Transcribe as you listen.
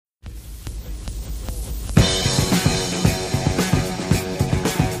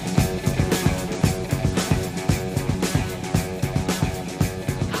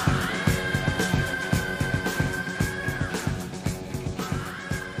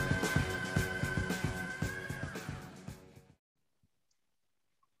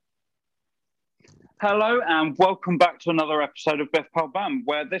Hello and welcome back to another episode of Biff Pal Bam,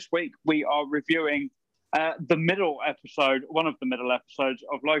 where this week we are reviewing the middle episode, one of the middle episodes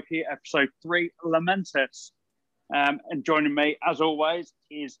of Loki, episode 3, Lamentis. And joining me, as always,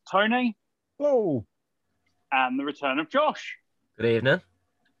 is Tony. Hello. And the return of Josh. Good evening.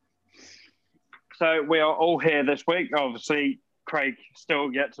 So we are all here this week. Obviously, Craig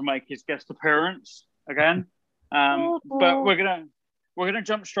still yet to make his guest appearance again. But we're gonna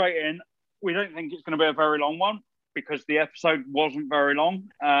jump straight in. We don't think it's going to be a very long one because the episode wasn't very long.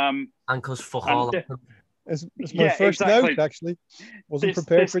 And because fuck all. It's my first note, actually. Wasn't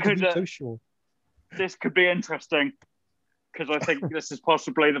prepared for it to be too short. This could be interesting because I think this is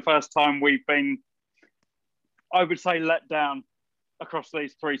possibly the first time we've been, I would say, let down across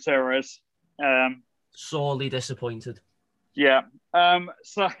these three series. Sorely disappointed. Yeah.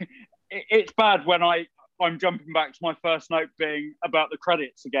 So it's bad when I'm jumping back to my first note being about the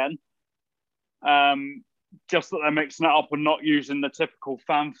credits again. Just that they're mixing it up and not using the typical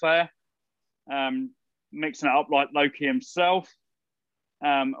fanfare, mixing it up like Loki himself,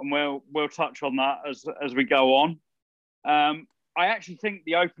 and we'll touch on that as we go on. I actually think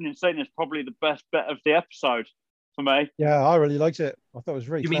the opening scene is probably the best bit of the episode for me. Yeah, I really liked it. I thought it was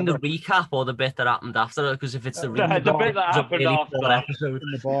really. You clever. mean the recap or the bit that happened after it? Because if it's the bit that happened after that episode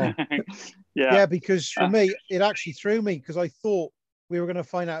in the bar. Yeah, because for me, it actually threw me because I thought we were going to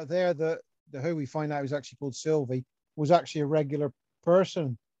find out there that who we find out is actually called Sylvie was actually a regular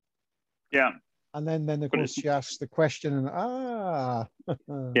person. Yeah. And then of course she asked the question and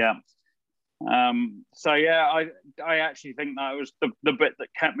yeah. So yeah, I actually think that was the bit that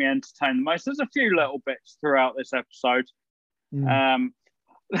kept me entertained the most. There's a few little bits throughout this episode. The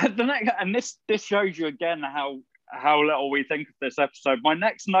next, and this shows you again how little we think of this episode. My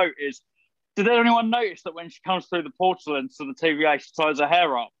next note is: did anyone notice that when she comes through the portal into the TVA, she ties her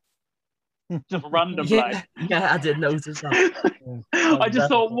hair up? Just randomly. Yeah, I did notice that. I just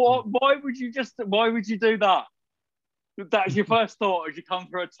thought, why would you do that? That's your first thought as you come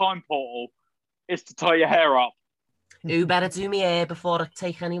through a time portal, is to tie your hair up. Who better do me hair before I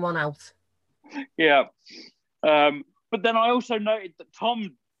take anyone out? Yeah. But then I also noted that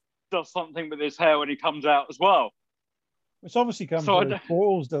Tom does something with his hair when he comes out as well. It's obviously comes through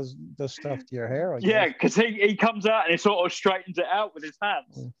portals, does stuff to your hair. I guess. Yeah, because he comes out and he sort of straightens it out with his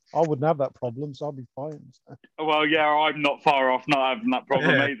hands. I wouldn't have that problem, so I'll be fine. Well, yeah, I'm not far off not having that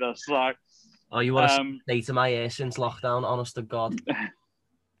problem either. So, oh, you want to say to my hair since lockdown? Honest to God.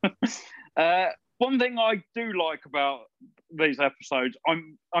 One thing I do like about these episodes,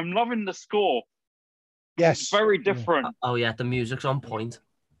 I'm loving the score. Yes, it's very different. Oh yeah, the music's on point.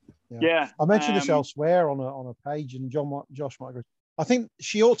 Yeah. I mentioned this elsewhere on a page, and Josh might agree. I think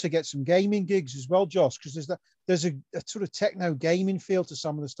she ought to get some gaming gigs as well, Josh, because there's a sort of techno gaming feel to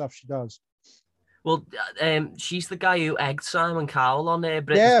some of the stuff she does. Well, she's the guy who egged Simon Cowell on there.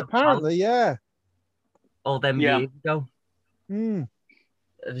 Yeah, apparently, yeah. Oh, them years ago. Mm.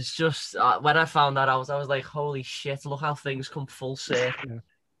 It was just when I found that out, I was like, "Holy shit! Look how things come full circle."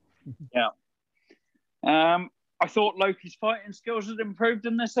 Yeah. I thought Loki's fighting skills had improved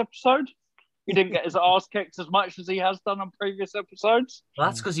in this episode. He didn't get his ass kicked as much as he has done on previous episodes. Well,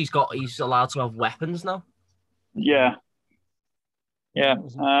 that's because he's allowed to have weapons now. Yeah. Yeah.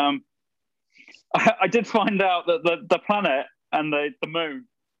 I did find out that the planet and the moon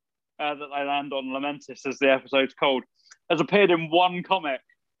that they land on, Lamentis, as the episode's called, has appeared in one comic,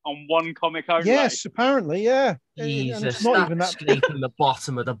 on one comic only. Yes, apparently, yeah. Jesus, it's not even that scraping the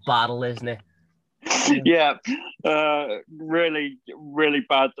bottom of the barrel, isn't it? Yeah, really, really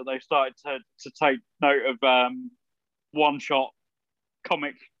bad that they started to take note of one-shot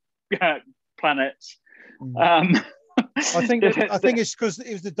comic planets. I think it's because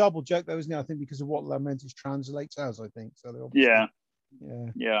it was the double joke, though, isn't it? I think because of what Lamentis translates as. I think so. Yeah.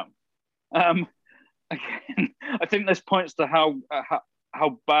 Again, I think this points to how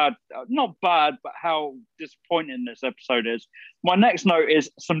bad, not bad, but how disappointing this episode is. My next note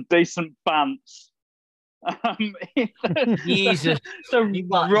is some decent bants. Jesus, the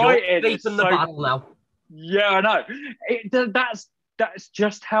writing is the battle now. Yeah, I know. That's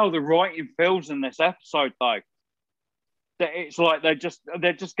just how the writing feels in this episode, though. That it's like they're just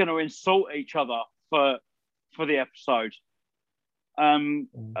going to insult each other for the episode. And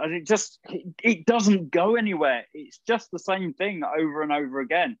it doesn't go anywhere. It's just the same thing over and over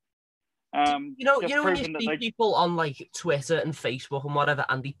again. You know when you see people on like Twitter and Facebook and whatever,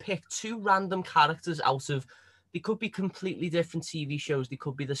 and they pick two random characters out of, they could be completely different TV shows, they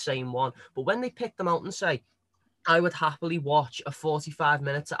could be the same one, but when they pick them out and say, I would happily watch a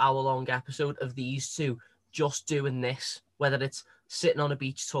 45-minute to hour-long episode of these two just doing this, whether it's sitting on a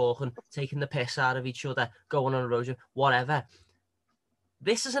beach talking, taking the piss out of each other, going on a road trip, whatever.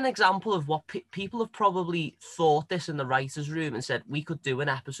 This is an example of what people have probably thought this in the writer's room and said, we could do an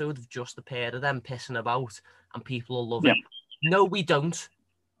episode of just the pair of them pissing about and people will love it. No, we don't.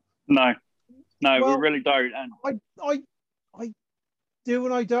 No, well, we really don't. And I do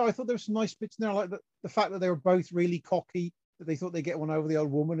and I don't. I thought there were some nice bits in there, like the fact that they were both really cocky, that they thought they'd get one over the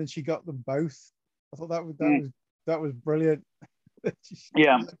old woman and she got them both. I thought that was brilliant.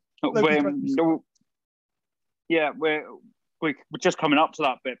 We're just coming up to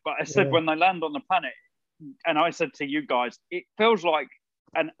that bit, but I said when they land on the planet, and I said to you guys, it feels like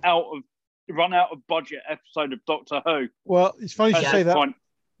an run out of budget episode of Doctor Who. Well, it's funny to say that.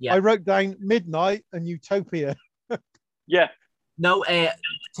 Yeah. I wrote down Midnight and Utopia. Yeah. No,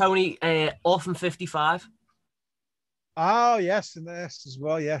 Tony, Orphan 55. Oh yes, and this as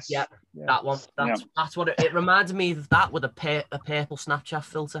well. Yes. Yeah. That one. That's what it reminded me of. That with a purple Snapchat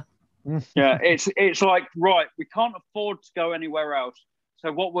filter. Yeah, it's like, right, we can't afford to go anywhere else.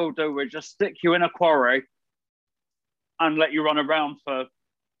 So what we'll do is just stick you in a quarry and let you run around for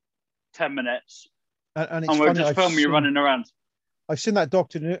 10 minutes. And we'll just film you running around. I've seen that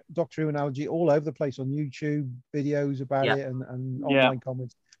Doctor Who analogy all over the place on YouTube videos about it and online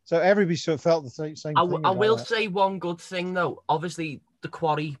comments. So everybody sort of felt the same thing. I will say one good thing though. Obviously, the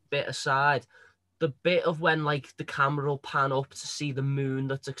quarry bit aside, the bit of when like the camera will pan up to see the moon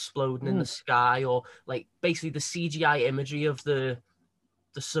that's exploding in the sky, or like basically the CGI imagery of the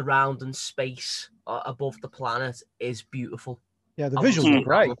surrounding space above the planet is beautiful. Yeah, the visuals are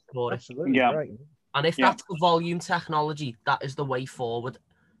great. Absolutely great. And if that's the volume technology, that is the way forward,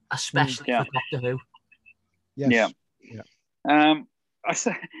 especially for Doctor Who. Yes. I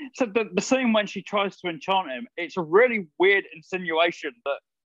said the scene when she tries to enchant him, it's a really weird insinuation that,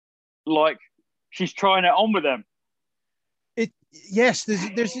 like, she's trying it on with him.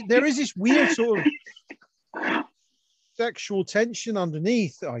 There is this weird sort of sexual tension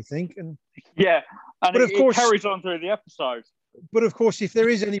underneath, I think, and of course, it carries on through the episode. But of course, if there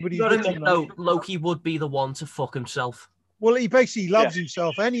is anybody, Loki would be the one to fuck himself. Well, he basically loves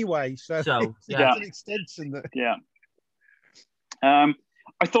himself anyway, so it's an extension that. Yeah.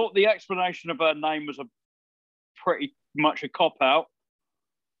 I thought the explanation of her name was pretty much a cop-out.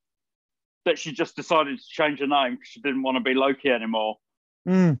 That she just decided to change her name because she didn't want to be Loki anymore.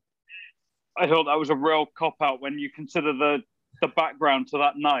 I thought that was a real cop-out when you consider the background to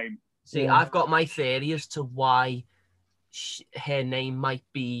that name. See, I've got my theory as to why her name might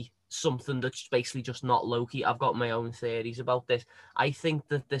be something that's basically just not Loki. I've got my own theories about this. I think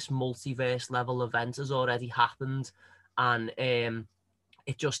that this multiverse level event has already happened, and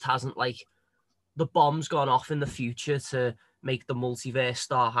it just hasn't, like, the bomb's gone off in the future to make the multiverse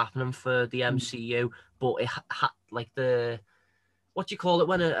start happening for the MCU, but it like the, what do you call it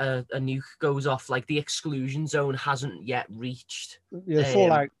when a nuke goes off, like the exclusion zone hasn't yet reached.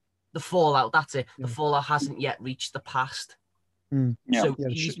 Fallout. The fallout, that's it. The fallout hasn't yet reached the past. So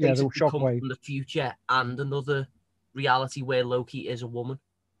he's basically come from the future and another reality where Loki is a woman.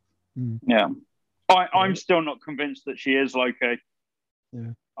 Yeah. I'm still not convinced that she is Loki. Yeah.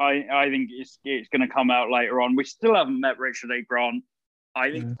 I think it's going to come out later on. We still haven't met Richard E. Grant.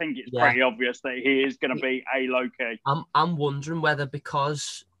 I think it's pretty obvious that he is going to be a Loki. I'm wondering whether,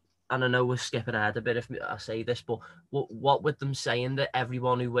 because, and I know we're skipping ahead a bit if I say this, but what with them saying that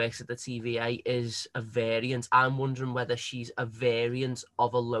everyone who works at the TVA is a variant, I'm wondering whether she's a variant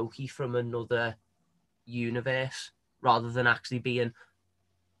of a Loki from another universe, rather than actually being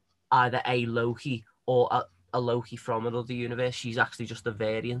either a Loki or a Loki from another universe. She's actually just a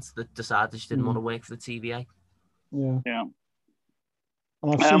variant that decided she didn't want to work for the TVA. Yeah.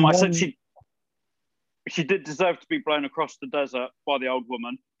 I said she did deserve to be blown across the desert by the old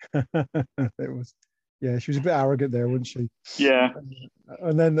woman. It was, she was a bit arrogant there, wasn't she? Yeah.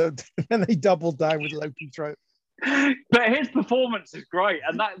 And then they doubled down with Loki throat. But his performance is great,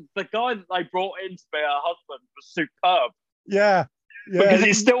 and that the guy that they brought in to be her husband was superb. Yeah. Because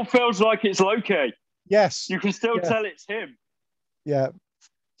it still feels like it's Loki. Yes. You can still tell it's him. Yeah.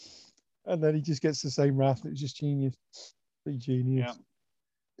 And then he just gets the same wrath. It was just genius. Pretty genius.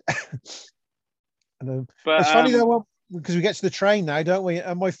 Yeah. And then, it's funny though, because we get to the train now, don't we?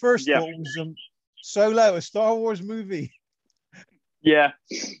 And my first thought was Solo, a Star Wars movie. Yeah,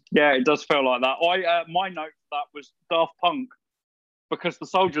 it does feel like that. My note for that was Daft Punk, because the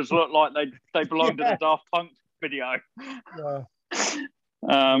soldiers look like they belonged to the Daft Punk video. Yeah.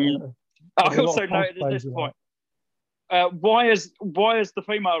 I also noted at this point, why has the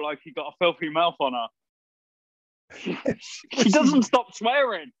female Loki got a filthy mouth on her? She doesn't stop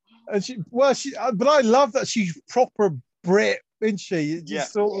swearing. And but I love that she's proper Brit isn't she? It's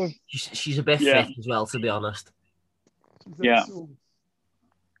just sort of. She's a bit fit as well, to be honest. Yeah.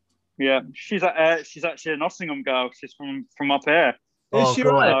 Yeah, she's actually a Nottingham girl. She's from up here. Is she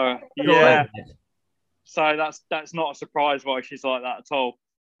right? Yeah. So that's not a surprise why she's like that at all.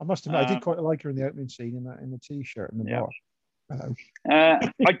 I must admit, I did quite like her in the opening scene in the t-shirt and the bar.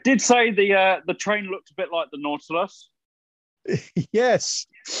 I did say the train looked a bit like the Nautilus. Yes.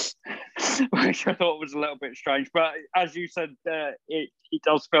 Which I thought was a little bit strange. But as you said, it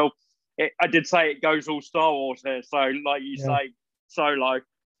does feel... I did say it goes all Star Wars here. So like you say, Solo.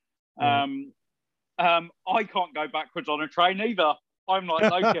 I can't go backwards on a train either. I'm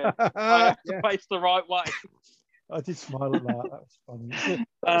like Loki. I have to face the right way. I did smile at that. That was funny.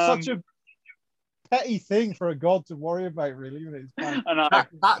 It's such a petty thing for a god to worry about, really. I know.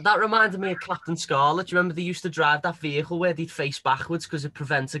 That reminded me of Captain Scarlet. Do you remember they used to drive that vehicle where they'd face backwards because it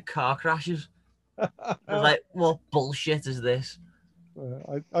prevented car crashes? I was like, what bullshit is this?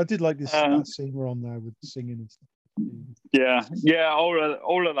 I did like this that scene we're on now with the singing and stuff. Yeah,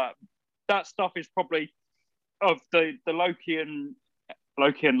 all of that. That stuff is probably of the Loki and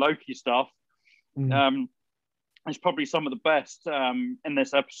Loki stuff. It's probably some of the best in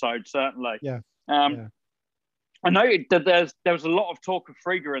this episode, certainly. I noted that there was a lot of talk of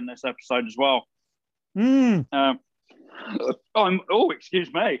Frigga in this episode as well.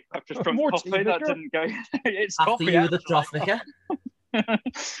 Excuse me. I've just drunk coffee. That didn't go. It's after coffee. You with the Trofnica.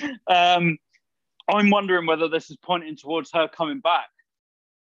 I'm wondering whether this is pointing towards her coming back.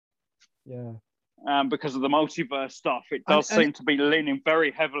 Yeah. Because of the multiverse stuff, it does seem to be leaning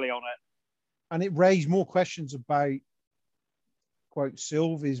very heavily on it. And it raised more questions about, quote,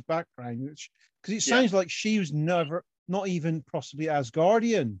 Sylvie's background, because it sounds like she was not even possibly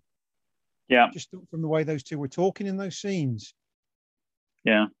Asgardian. Yeah. Just from the way those two were talking in those scenes.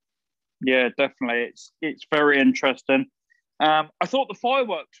 Yeah. Yeah, definitely. It's very interesting. I thought the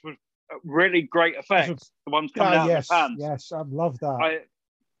fireworks were really great effects. The ones coming out of the fans. Yes, I love that.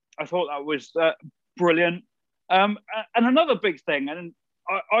 I thought that was brilliant. And another big thing, and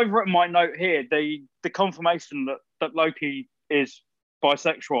I've written my note here, the confirmation that Loki is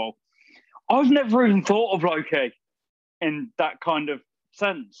bisexual. I've never even thought of Loki in that kind of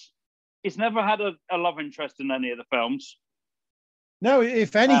sense. He's never had a love interest in any of the films. No,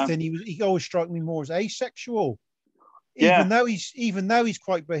 if anything, he always struck me more as asexual. Even though he's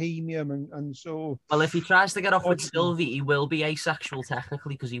quite bohemian and so. Well, if he tries to get off with Sylvie, he will be asexual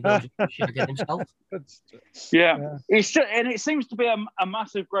technically because he will just shag himself. Yeah. It's just, and it seems to be a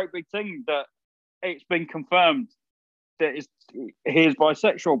massive, great big thing that it's been confirmed that he is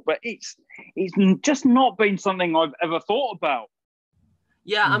bisexual, but it's just not been something I've ever thought about.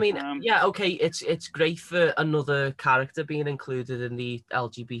 Yeah, I mean, okay, it's great for another character being included in the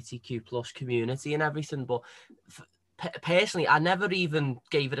LGBTQ plus community and everything, but personally, I never even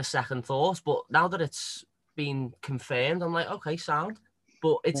gave it a second thought. But now that it's been confirmed, I'm like, okay, sound.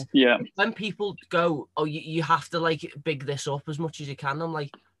 But it's when people go, oh, you have to like big this up as much as you can. I'm like,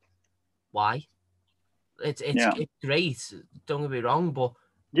 why? It's great. Don't get me wrong, but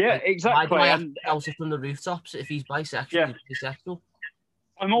exactly. Why do I have to shout it from the rooftops if he's bisexual? He's bisexual.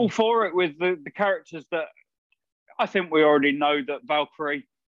 I'm all for it with the characters that I think we already know that Valkyrie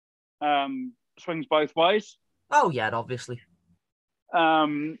swings both ways. Oh yeah, obviously.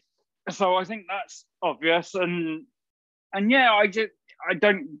 So I think that's obvious, and I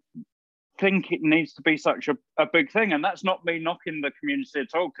don't think it needs to be such a big thing, and that's not me knocking the community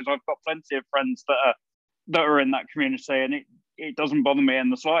at all, because I've got plenty of friends that are in that community, and it doesn't bother me in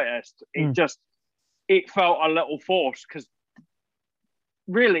the slightest. It felt a little forced because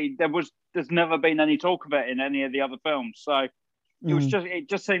really there's never been any talk of it in any of the other films, so it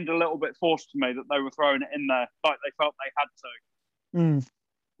just seemed a little bit forced to me that they were throwing it in there like they felt they had to.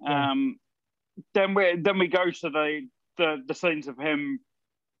 Then we go to the scenes of him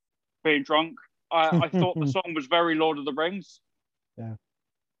being drunk. I thought the song was very Lord of the Rings.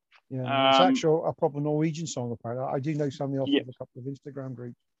 It's actually a proper Norwegian song apparently. I do know something off of a couple of Instagram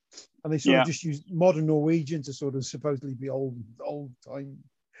groups. And they sort of just use modern Norwegian to sort of supposedly be old time.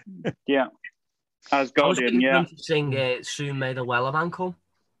 Asgardian, I was sing Soon May the Wellerman Come.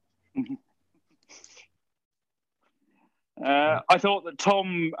 I thought that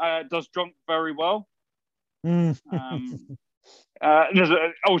Tom does drunk very well. There's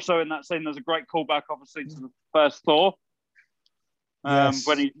also in that scene, there's a great callback, obviously, to the first Thor.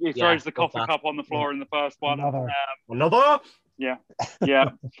 When he throws the coffee cup on the floor in the first one. Another? Yeah.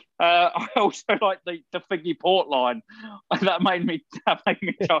 I also like the Figgy Port line. That made me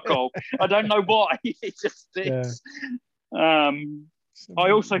chuckle. I don't know why. It just sticks. I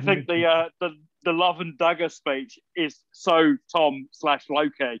also think the the Love and Dagger speech is so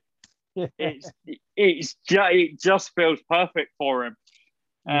Tom/Loki. It just feels perfect for him.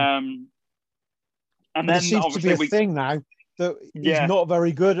 And then it seems to be a thing now that he's not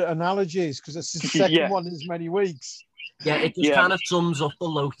very good at analogies because it's his second one in as many weeks. Yeah, it just kind of sums up the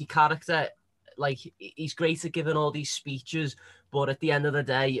Loki character. Like, he's great at giving all these speeches, but at the end of the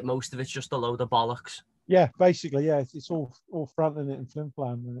day, most of it's just a load of bollocks. Yeah, basically, yeah, it's all fronting it and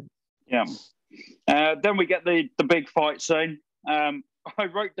flim-flam. Yeah. Then we get the big fight scene. I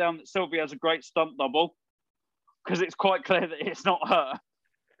wrote down that Sylvie has a great stunt double because it's quite clear that it's not her.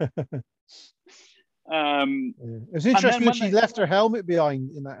 It was interesting that she left her helmet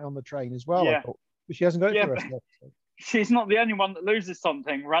behind on the train as well. I thought, but she hasn't got it for the rest of the episode. She's not the only one that loses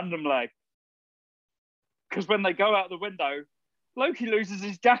something randomly. Because when they go out the window, Loki loses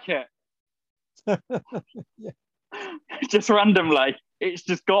his jacket. Just randomly. It's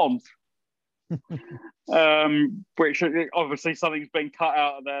just gone. Which obviously something's been cut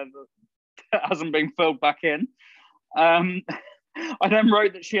out of there that hasn't been filled back in. I then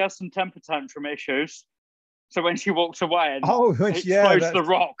wrote that she has some temper tantrum issues. So when she walks away and explodes the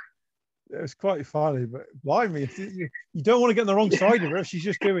rock. It was quite funny, but blimey, you don't want to get on the wrong side of her if she's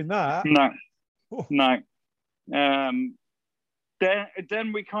just doing that. No.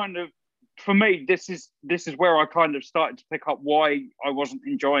 Then we kind of, for me, this is where I kind of started to pick up why I wasn't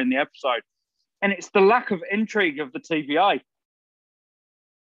enjoying the episode. And it's the lack of intrigue of the TVA.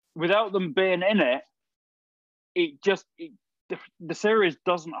 Without them being in it, the series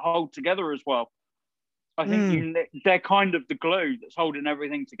doesn't hold together as well. I think they're kind of the glue that's holding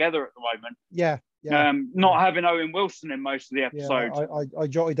everything together at the moment. Yeah. Not having Owen Wilson in most of the episodes. I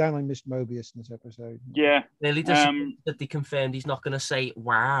jotted down I missed Mobius in this episode. Yeah. Really disappointed that they confirmed he's not going to say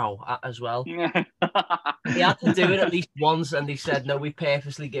wow as well. He had to do it at least once, and they said, no, we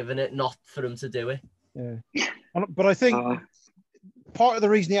purposely given it not for him to do it. Yeah. But I think part of the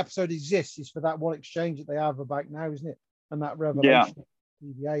reason the episode exists is for that one exchange that they have about now, isn't it? And that revelation.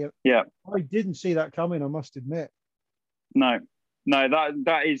 Yeah. I didn't see that coming, I must admit. No,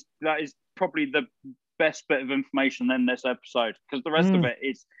 that is probably the best bit of information in this episode, because the rest of it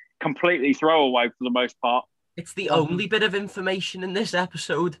is completely throwaway for the most part. It's the only bit of information in this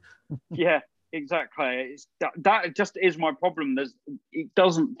episode. Yeah, exactly. That just is my problem. It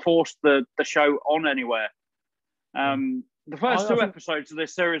doesn't force the show on anywhere. The first two episodes of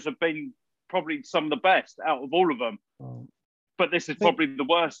this series have been probably some of the best out of all of them. But this is probably the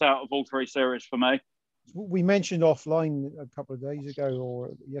worst out of all three series for me. We mentioned offline a couple of days ago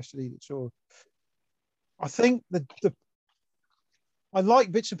or yesterday that sort of, I think I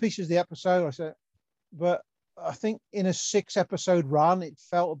like bits and pieces of the episode, I said, but I think in a 6-episode run, it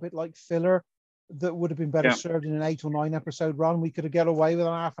felt a bit like filler that would have been better served in an 8 or 9 episode run. We could have got away with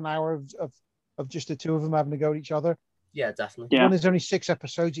half an hour of just the two of them having to go at each other. Yeah, definitely. When there's only 6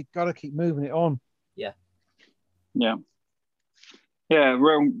 episodes, you've got to keep moving it on. Yeah,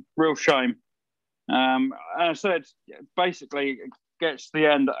 real shame. And I said, basically, it gets to the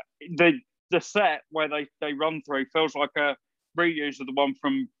end. The set where they run through feels like a reuse of the one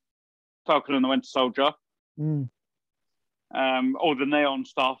from Falcon and the Winter Soldier. Or the neon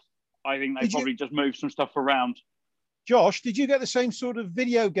stuff. I think they probably just moved some stuff around. Josh, did you get the same sort of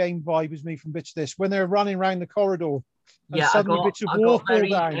video game vibe as me from bits of this when they're running around the corridor? And suddenly bits of wall fall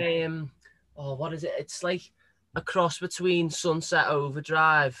down. What is it? It's like a cross between Sunset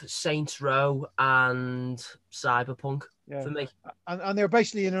Overdrive, Saints Row, and Cyberpunk for me. And they're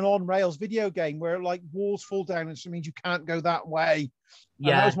basically in an on-rails video game where like walls fall down and so it means you can't go that way. And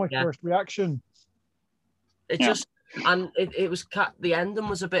that was my first reaction. It was the ending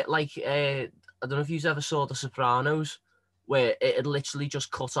was a bit like I don't know if you ever saw The Sopranos, where it had literally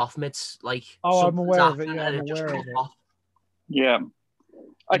just cut off like. Oh, I'm aware of it. Yeah, I'm aware of it. Yeah,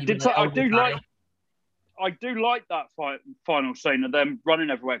 I do like that final scene of them running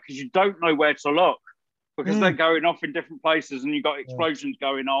everywhere because you don't know where to look because they're going off in different places and you've got explosions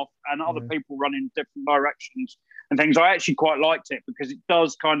going off and other people running different directions and things. I actually quite liked it because it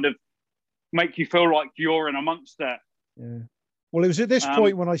does kind of make you feel like you're in amongst it. Yeah. Well, it was at this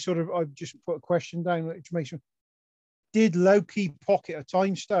point when I just put a question down which makes me, did Loki pocket a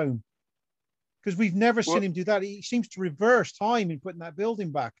time stone? Because we've never seen him do that. He seems to reverse time in putting that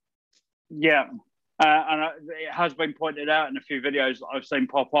building back. Yeah. And it has been pointed out in a few videos that I've seen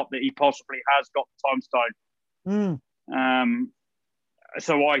pop up that he possibly has got the time stone.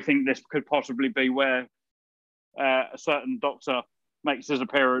 So I think this could possibly be where a certain doctor makes his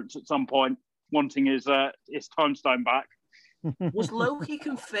appearance at some point, wanting his time stone back. Was Loki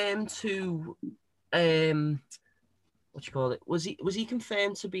confirmed to what you call it? Was he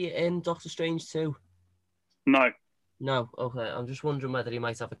confirmed to be in Doctor Strange 2? No. No, okay. I'm just wondering whether he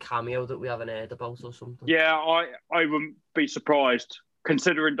might have a cameo that we haven't heard about or something. Yeah, I wouldn't be surprised,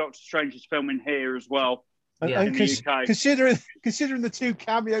 considering Doctor Strange is filming here as well. Yeah, in the UK. Considering the 2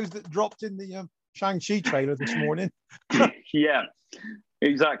 cameos that dropped in the Shang-Chi trailer this morning. Yeah,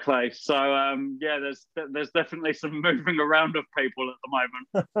 exactly. So yeah, there's definitely some moving around of people at the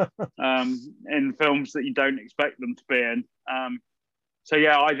moment in films that you don't expect them to be in. So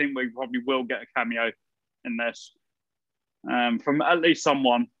yeah, I think we probably will get a cameo in this from at least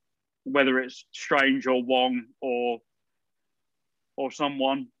someone, whether it's Strange or Wong or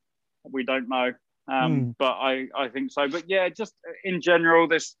someone, we don't know. But I think so. But yeah, just in general,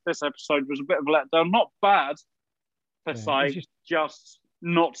 this episode was a bit of a letdown. Not bad per se, just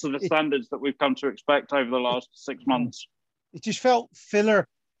not to the standards that we've come to expect over the last 6 months. It just felt filler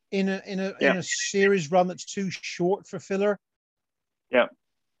in a series run that's too short for filler. Yeah,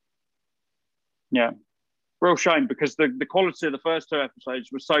 real shame, because the quality of the first 2 episodes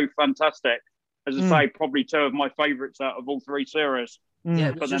was so fantastic. As I say, probably 2 of my favourites out of all 3 series.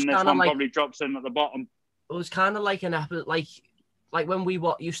 Yeah, but then this one probably drops in at the bottom. It was kind of like an episode, like when we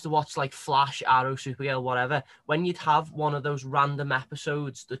used to watch like Flash, Arrow, Supergirl, whatever. When you'd have one of those random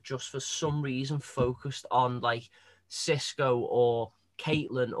episodes that just for some reason focused on like Cisco or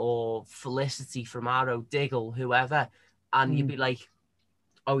Caitlin or Felicity from Arrow, Diggle, whoever, and you'd be like,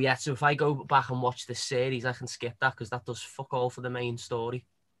 oh yeah, so if I go back and watch this series, I can skip that because that does fuck all for the main story.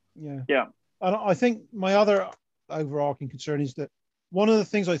 Yeah. And I think my other overarching concern is that one of the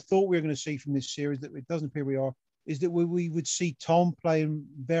things I thought we were going to see from this series that it doesn't appear we are, is that we would see Tom playing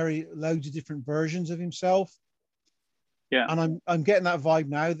loads of different versions of himself. Yeah. And I'm getting that vibe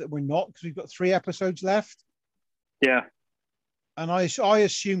now that we're not, because we've got 3 episodes left. Yeah. And I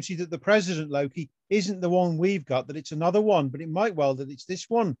assume, see, that the President Loki isn't the one we've got, that it's another one, but it might well that it's this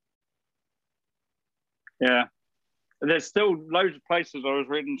one. Yeah. There's still loads of places I was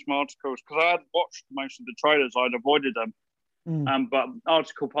reading some articles, because I had watched most of the trailers, I'd avoided them. But an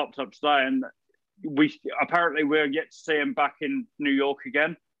article popped up today, and we're yet to see him back in New York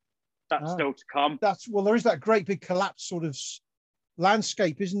again. That's still to come. There is that great big collapsed sort of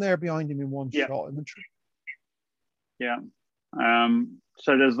landscape, isn't there, behind him in one shot in the tree? Yeah.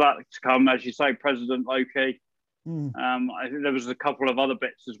 So there's that to come, as you say, President Loki. I think there was a couple of other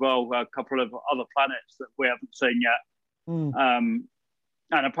bits as well, a couple of other planets that we haven't seen yet.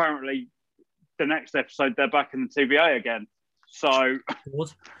 And apparently the next episode they're back in the TVA again. So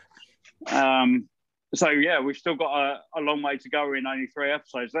yeah, we've still got a long way to go in only 3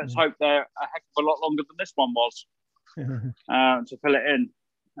 episodes. Let's hope they're a heck of a lot longer than this one was to fill it in.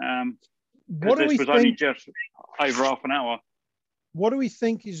 This was only just over half an hour. What do we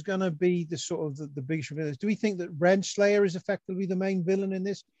think is going to be the sort of the biggest reveal? Do we think that Renslayer is effectively the main villain in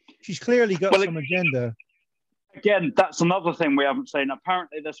this? She's clearly got some agenda. Again, that's another thing we haven't seen.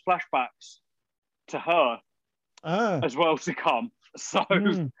 Apparently, there's flashbacks to her as well to come. So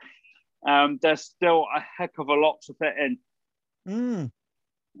there's still a heck of a lot to fit in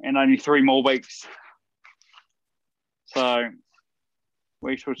only 3 more weeks. So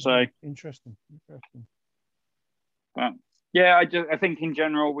we shall see. Interesting. But yeah, I think in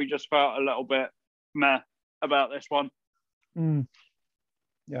general we just felt a little bit meh about this one.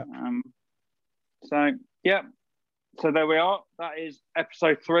 Yeah. So yeah. So there we are. That is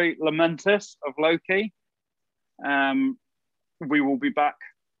episode 3, Lamentis of Loki. We will be back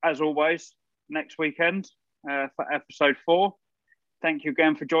as always next weekend for episode 4. Thank you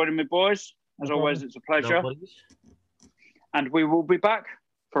again for joining me, boys. As always, it's a pleasure. And we will be back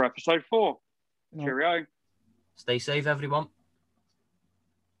for episode 4. Cheerio. Stay safe, everyone.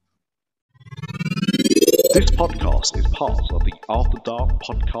 This podcast is part of the After Dark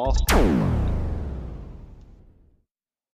Podcast Network.